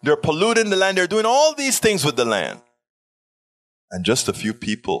land, they're polluting the land, they're doing all these things with the land. And just a few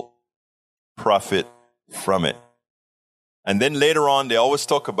people profit from it. And then later on, they always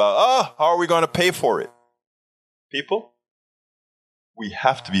talk about, how are we going to pay for it? People, we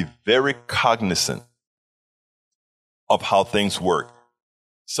have to be very cognizant of how things work.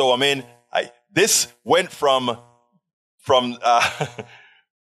 So, I mean, this went from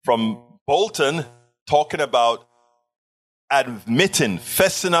Bolton talking about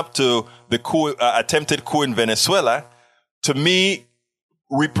fessing up to the attempted coup in Venezuela, to me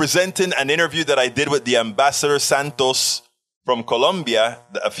representing an interview that I did with the Ambassador Santos from Colombia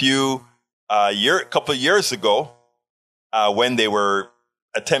a couple of years ago, when they were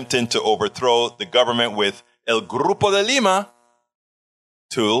attempting to overthrow the government with El Grupo de Lima,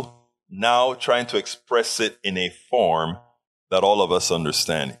 to now trying to express it in a form that all of us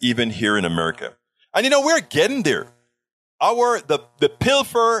understand, even here in America. And we're getting there. The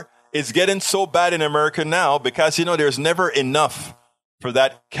pilfer is getting so bad in America now because, there's never enough for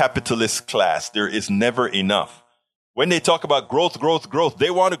that capitalist class. There is never enough. When they talk about growth, they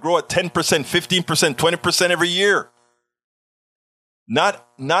want to grow at 10%, 15%, 20% every year. Not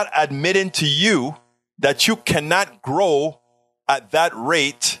admitting to you that you cannot grow at that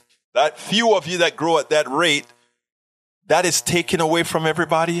rate, that few of you that grow at that rate, that is taken away from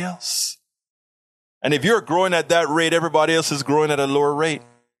everybody else. And if you're growing at that rate, everybody else is growing at a lower rate.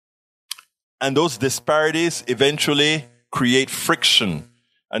 And those disparities eventually create friction.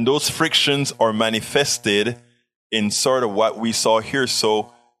 And those frictions are manifested in sort of what we saw here.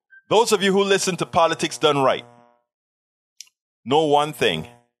 So those of you who listen to Politics Done Right, know one thing.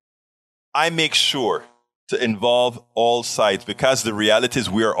 I make sure to involve all sides because the reality is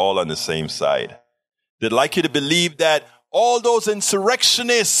we are all on the same side. They'd like you to believe that all those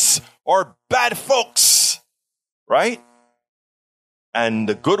insurrectionists are bad folks, right? And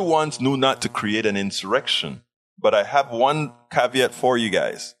the good ones knew not to create an insurrection. But I have one caveat for you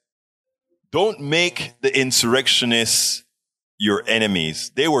guys. Don't make the insurrectionists your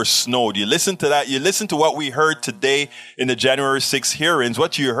enemies. They were snowed. You listen to that. You listen to what we heard today in the January 6th hearings.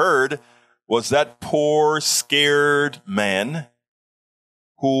 What you heard was that poor, scared man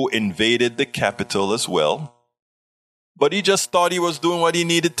who invaded the Capitol as well. But he just thought he was doing what he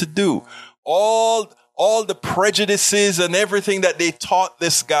needed to do. All the prejudices and everything that they taught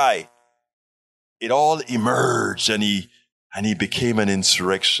this guy, it all emerged and he became an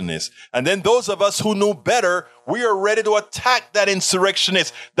insurrectionist. And then those of us who knew better, we are ready to attack that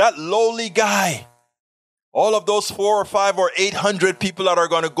insurrectionist, that lowly guy. All of those 400 or 500 or 800 people that are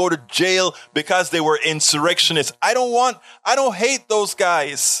going to go to jail because they were insurrectionists. I don't hate those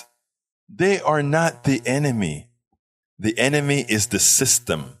guys. They are not the enemy. The enemy is the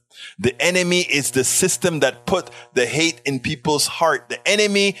system. The enemy is the system that put the hate in people's heart. The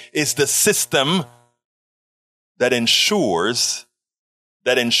enemy is the system that ensures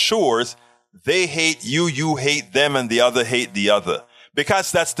they hate you, you hate them, and the other hate the other.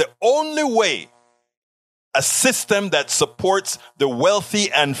 Because that's the only way a system that supports the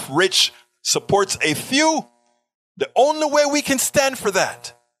wealthy and rich supports a few. The only way we can stand for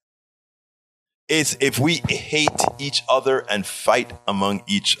that is if we hate each other and fight among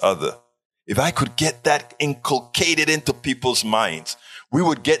each other. If I could get that inculcated into people's minds, we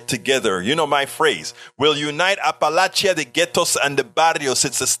would get together. You know my phrase, we'll unite Appalachia, the ghettos, and the barrios.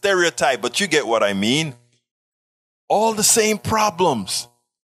 It's a stereotype, but you get what I mean. All the same problems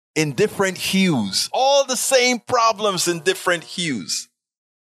in different hues. All the same problems in different hues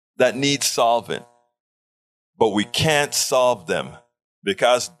that need solving. But we can't solve them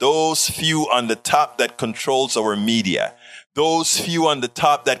because those few on the top that controls our media, those few on the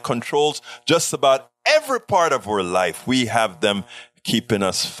top that controls just about every part of our life, we have them keeping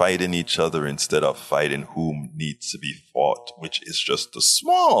us fighting each other instead of fighting whom needs to be fought, which is just a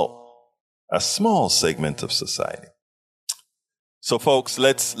small segment of society. So folks,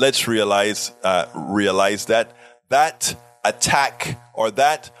 let's realize that attack or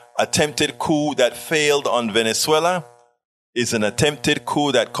that attempted coup that failed on Venezuela is an attempted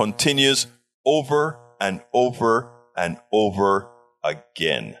coup that continues over and over and over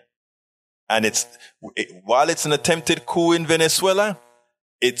again. And while it's an attempted coup in Venezuela,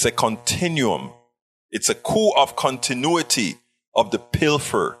 it's a continuum. It's a coup of continuity of the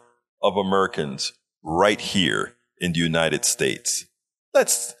pilfer of Americans right here in the United States.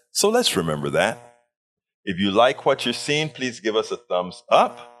 Let's remember that. If you like what you're seeing, please give us a thumbs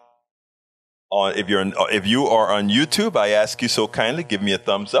up. If you are on YouTube, I ask you so kindly, give me a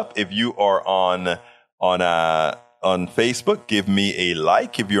thumbs up. If you are on Facebook, give me a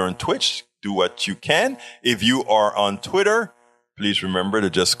like. If you're on Twitch, do what you can. If you are on Twitter, please remember to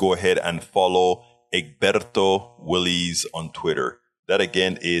just go ahead and follow Egberto Willies on Twitter. That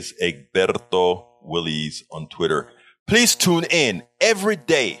again is Egberto Willies on Twitter. Please tune in every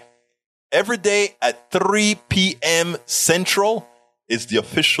day at 3 p.m. Central is the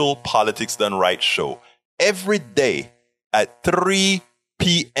official Politics Done Right show. Every day at 3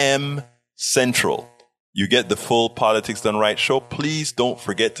 p.m. Central, you get the full Politics Done Right show. Please don't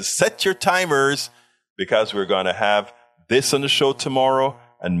forget to set your timers because we're going to have this on the show tomorrow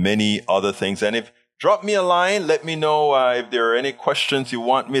and many other things. And drop me a line. Let me know if there are any questions you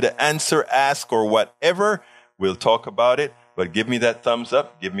want me to answer, ask, or whatever. We'll talk about it. But give me that thumbs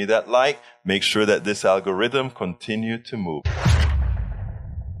up. Give me that like. Make sure that this algorithm continue to move.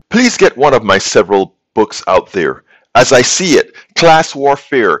 Please get one of my several books out there. As I see it, Class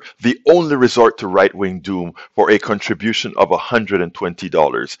Warfare, the only resort to right-wing doom, for a contribution of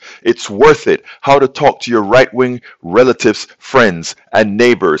 $120. It's worth it. How to talk to your right-wing relatives, friends, and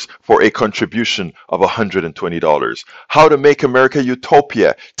neighbors for a contribution of $120. How to make America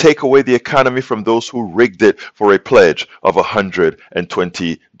utopia, take away the economy from those who rigged it, for a pledge of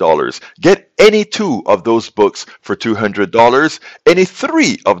 $120. Get any 2 of those books for $200, any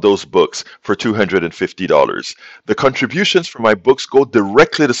 3 of those books for $250. The contributions for my books go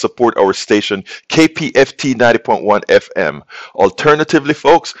directly to support our station, KPFT 90.1 FM. Alternatively,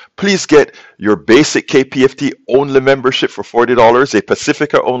 folks, please get your basic KPFT only membership for $40, a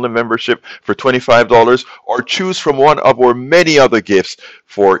Pacifica only membership for $25, or choose from one of our many other gifts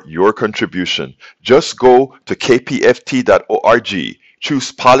for your contribution. Just go to kpft.org.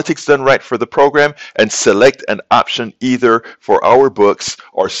 Choose Politics Done Right for the program and select an option either for our books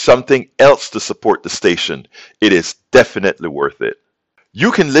or something else to support the station. It is definitely worth it.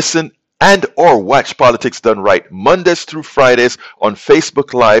 You can listen and or watch Politics Done Right Mondays through Fridays on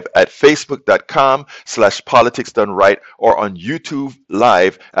Facebook Live at facebook.com/politicsdoneright or on YouTube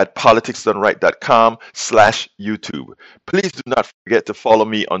Live at politicsdoneright.com/YouTube. Please do not forget to follow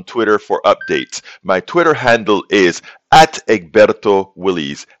me on Twitter for updates. My Twitter handle is @Egberto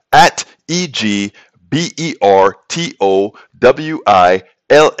Willies,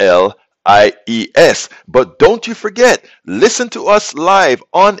 @EGBERTOWILLIES. But don't you forget, listen to us live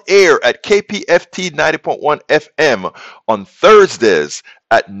on air at KPFT 90.1 FM on Thursdays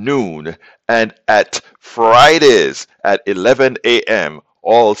at noon and at Fridays at 11 a.m.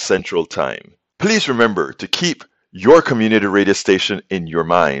 all Central Time. Please remember to keep your community radio station in your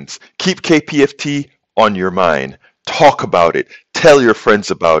minds. Keep KPFT on your mind. Talk about it. Tell your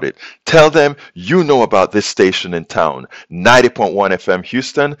friends about it. Tell them you know about this station in town, 90.1 FM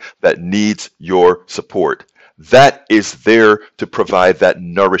Houston, that needs your support. That is there to provide that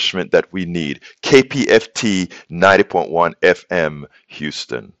nourishment that we need. KPFT 90.1 FM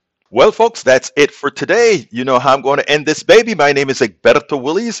Houston. Well, folks, that's it for today. You know how I'm going to end this baby. My name is Egberto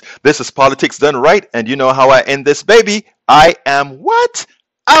Willies. This is Politics Done Right, and you know how I end this baby. I am what?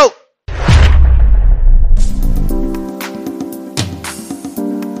 Out!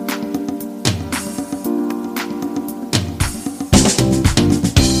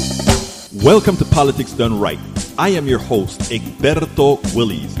 Welcome to Politics Done Right. I am your host, Egberto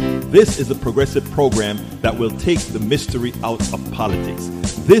Willies. This is a progressive program that will take the mystery out of politics.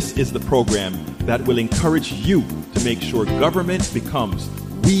 This is the program that will encourage you to make sure government becomes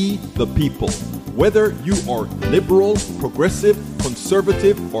we the people. Whether you are liberal, progressive,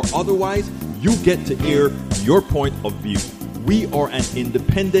 conservative, or otherwise, you get to air your point of view. We are an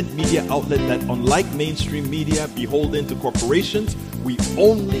independent media outlet that, unlike mainstream media beholden to corporations, we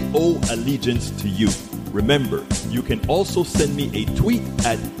only owe allegiance to you. Remember, you can also send me a tweet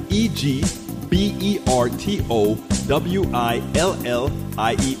at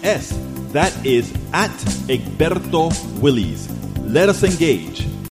EGBERTOWILLIES. That is at Egberto Willies. Let us engage.